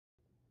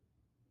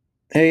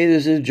Hey,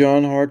 this is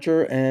John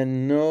Harcher,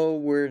 and no,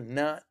 we're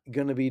not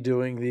going to be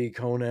doing the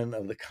Conan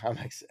of the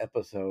Comics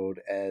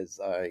episode as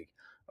I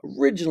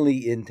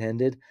originally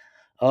intended.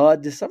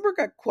 December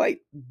got quite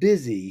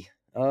busy.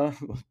 A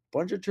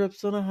bunch of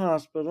trips to the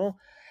hospital,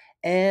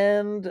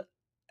 and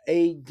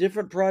a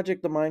different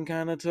project of mine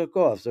kind of took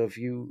off. So if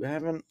you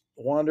haven't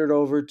wandered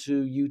over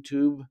to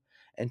YouTube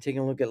and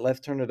taken a look at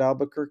Left Turn at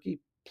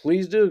Albuquerque,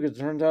 please do, because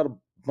it turns out a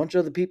bunch of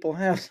other people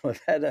have. So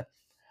I've had to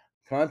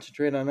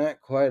concentrate on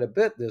that quite a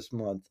bit this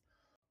month.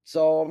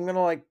 So I'm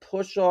gonna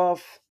push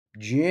off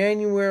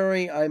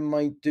January. I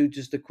might do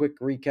just a quick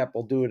recap.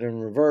 I'll do it in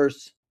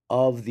reverse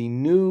of the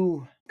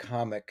new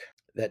comic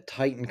that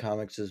Titan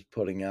Comics is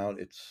putting out.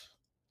 It's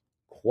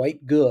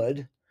quite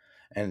good,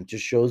 and it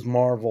just shows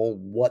Marvel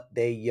what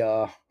they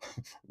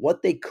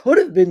what they could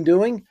have been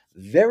doing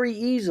very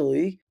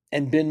easily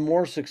and been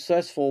more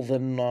successful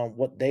than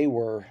what they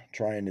were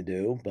trying to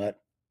do.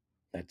 But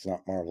that's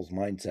not Marvel's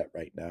mindset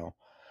right now.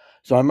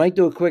 So I might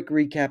do a quick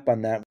recap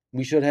on that.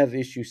 We should have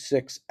issue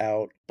 6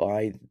 out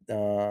by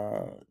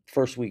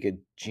first week of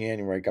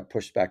January. It got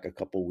pushed back a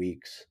couple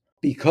weeks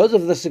because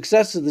of the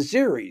success of the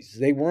series.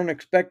 They weren't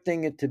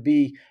expecting it to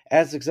be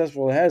as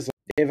successful as it has.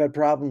 They've had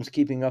problems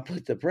keeping up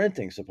with the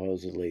printing,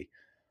 supposedly,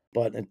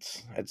 but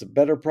it's a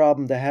better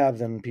problem to have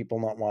than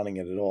people not wanting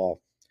it at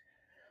all.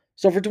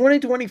 So for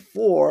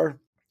 2024,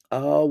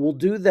 we'll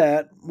do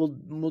that.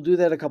 We'll do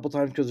that a couple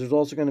times because there's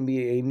also going to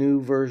be a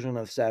new version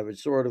of Savage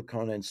Sword of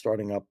Conan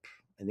starting up,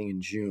 I think,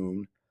 in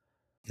June.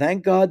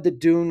 Thank God that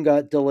Dune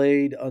got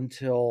delayed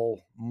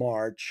until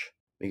March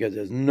because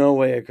there's no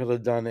way I could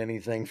have done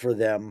anything for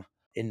them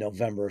in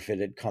November if it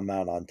had come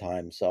out on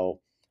time. So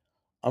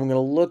I'm going to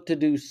look to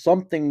do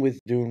something with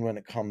Dune when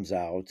it comes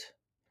out.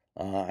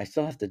 I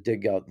still have to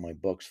dig out my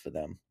books for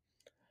them.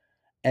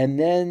 And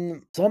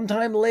then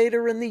sometime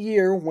later in the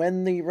year,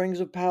 when the Rings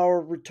of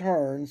Power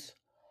returns,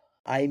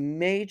 I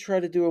may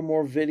try to do a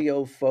more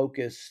video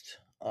focused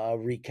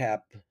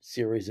recap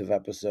series of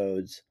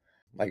episodes.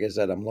 Like I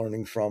said, I'm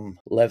learning from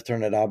Left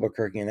Turn at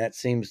Albuquerque, and that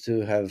seems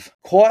to have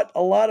caught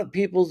a lot of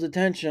people's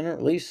attention, or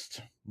at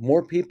least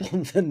more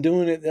people than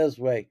doing it this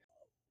way.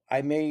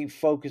 I may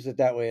focus it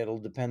that way. It'll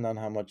depend on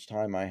how much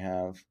time I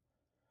have.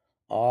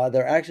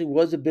 There actually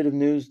was a bit of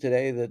news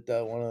today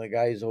that one of the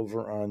guys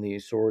over on the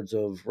Swords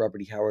of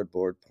Robert E. Howard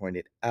board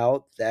pointed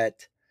out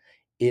that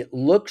it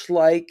looks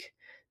like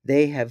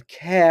they have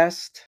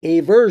cast a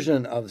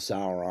version of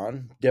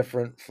Sauron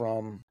different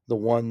from the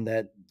one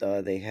that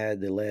they had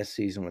the last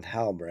season with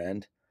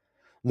Halbrand.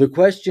 The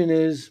question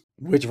is,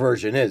 which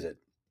version is it?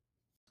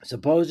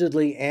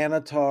 Supposedly,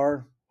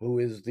 Anatar, who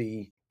is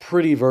the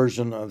pretty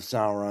version of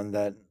Sauron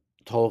that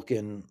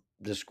Tolkien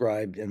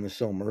described in the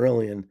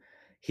Silmarillion,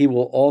 he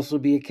will also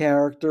be a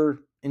character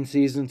in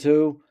season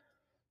 2,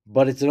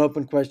 but it's an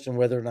open question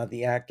whether or not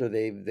the actor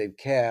they've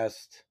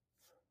cast,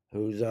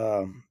 who's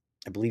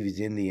I believe he's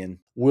Indian,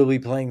 will be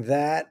playing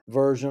that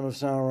version of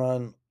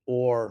Sauron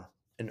or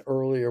an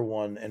earlier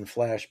one in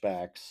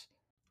flashbacks.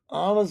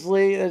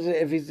 Honestly,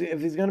 if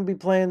he's going to be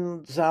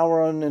playing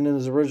Sauron in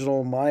his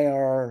original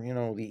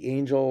Maiar, the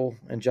angel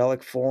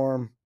angelic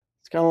form,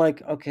 it's kind of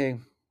like, okay,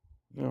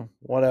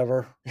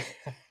 whatever.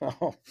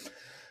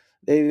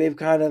 They've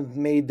kind of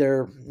made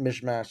their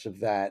mishmash of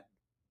that.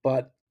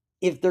 But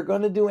if they're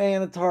going to do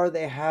Anatar,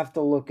 they have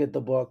to look at the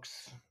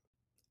books.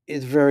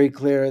 It's very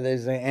clear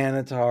there's an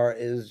Anatar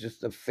is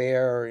just a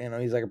fair,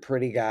 he's like a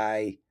pretty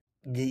guy.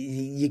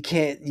 You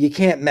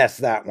can't mess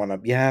that one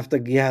up. You have to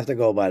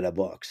go by the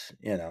books.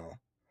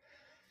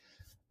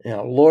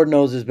 Lord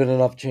knows there's been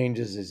enough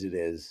changes as it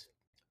is.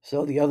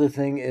 So the other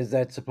thing is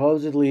that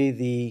supposedly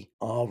the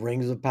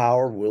Rings of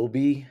Power will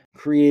be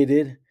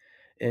created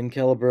in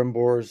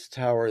Celebrimbor's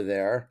tower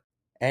there,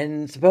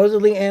 and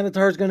supposedly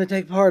Anatar is going to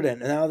take part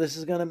in it. Now this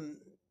is going to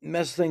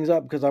mess things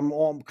up because I'm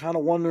kind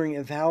of wondering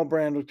if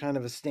Halbrand was kind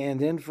of a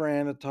stand-in for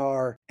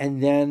Anatar,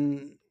 and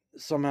then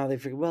somehow they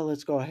figured, well,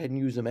 let's go ahead and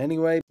use him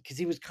anyway because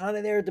he was kind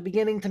of there at the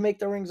beginning to make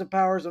the Rings of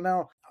Power. So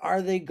now,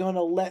 are they going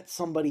to let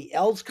somebody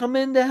else come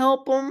in to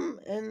help them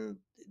and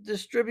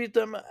distribute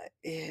them?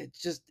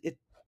 It's just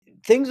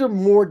things are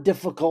more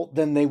difficult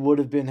than they would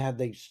have been had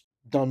they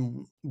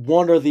done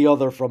one or the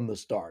other from the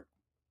start.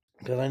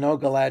 Because I know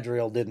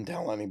Galadriel didn't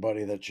tell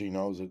anybody that she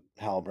knows that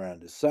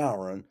Halbrand is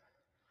Sauron.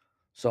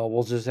 So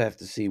we'll just have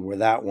to see where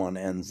that one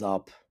ends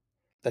up.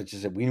 That's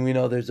just it. We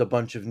know there's a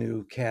bunch of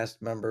new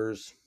cast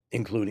members,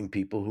 including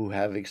people who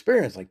have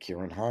experience, like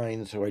Kieran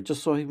Hines, who I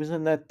just saw he was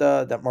in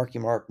that Marky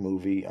Mark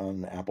movie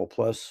on Apple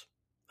Plus,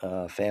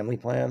 Family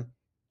Plan.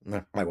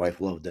 My wife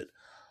loved it.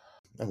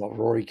 And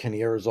Rory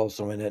Kinnear is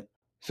also in it.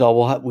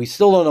 So we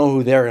still don't know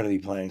who they're going to be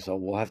playing, so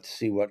we'll have to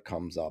see what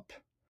comes up.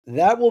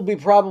 That will be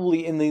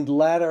probably in the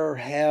latter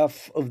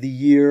half of the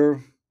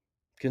year,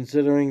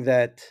 considering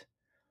that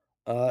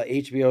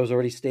HBO has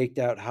already staked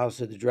out House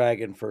of the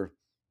Dragon for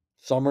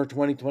summer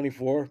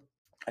 2024.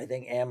 I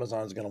think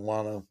Amazon's going to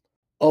want to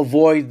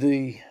avoid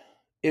the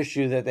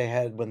issue that they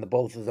had when the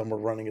both of them were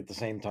running at the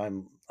same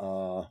time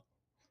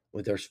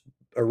with their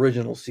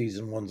original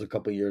season ones a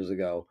couple years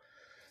ago.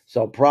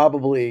 So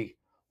probably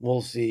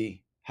we'll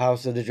see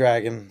House of the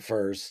Dragon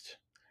first,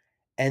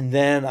 and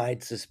then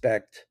I'd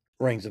suspect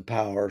Rings of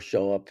Power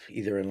show up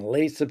either in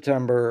late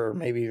September or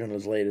maybe even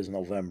as late as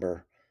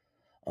November.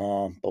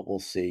 But we'll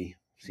see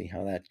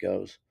how that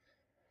goes.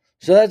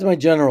 So that's my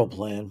general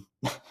plan.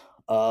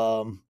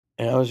 And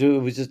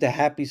it was just a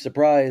happy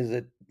surprise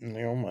that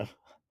my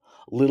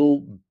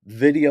little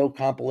video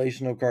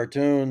compilation of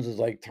cartoons is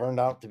like turned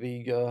out to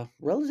be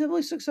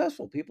relatively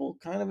successful. People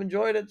kind of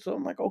enjoyed it, so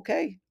I'm like,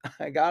 okay,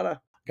 I gotta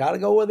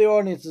go where the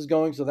audience is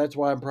going. So that's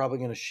why I'm probably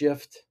going to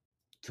shift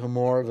to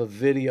more of a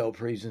video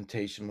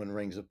presentation when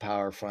Rings of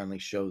Power finally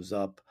shows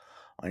up.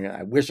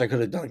 I wish I could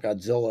have done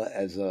Godzilla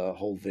as a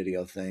whole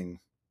video thing.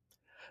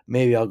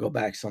 Maybe I'll go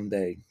back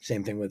someday.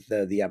 Same thing with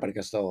the Abbott and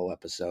Costello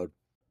episode.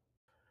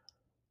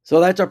 So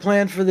that's our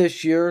plan for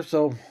this year.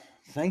 So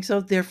thanks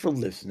out there for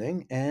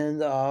listening. And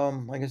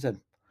like I said,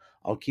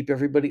 I'll keep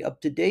everybody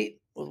up to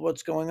date with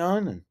what's going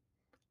on. And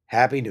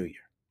Happy New Year.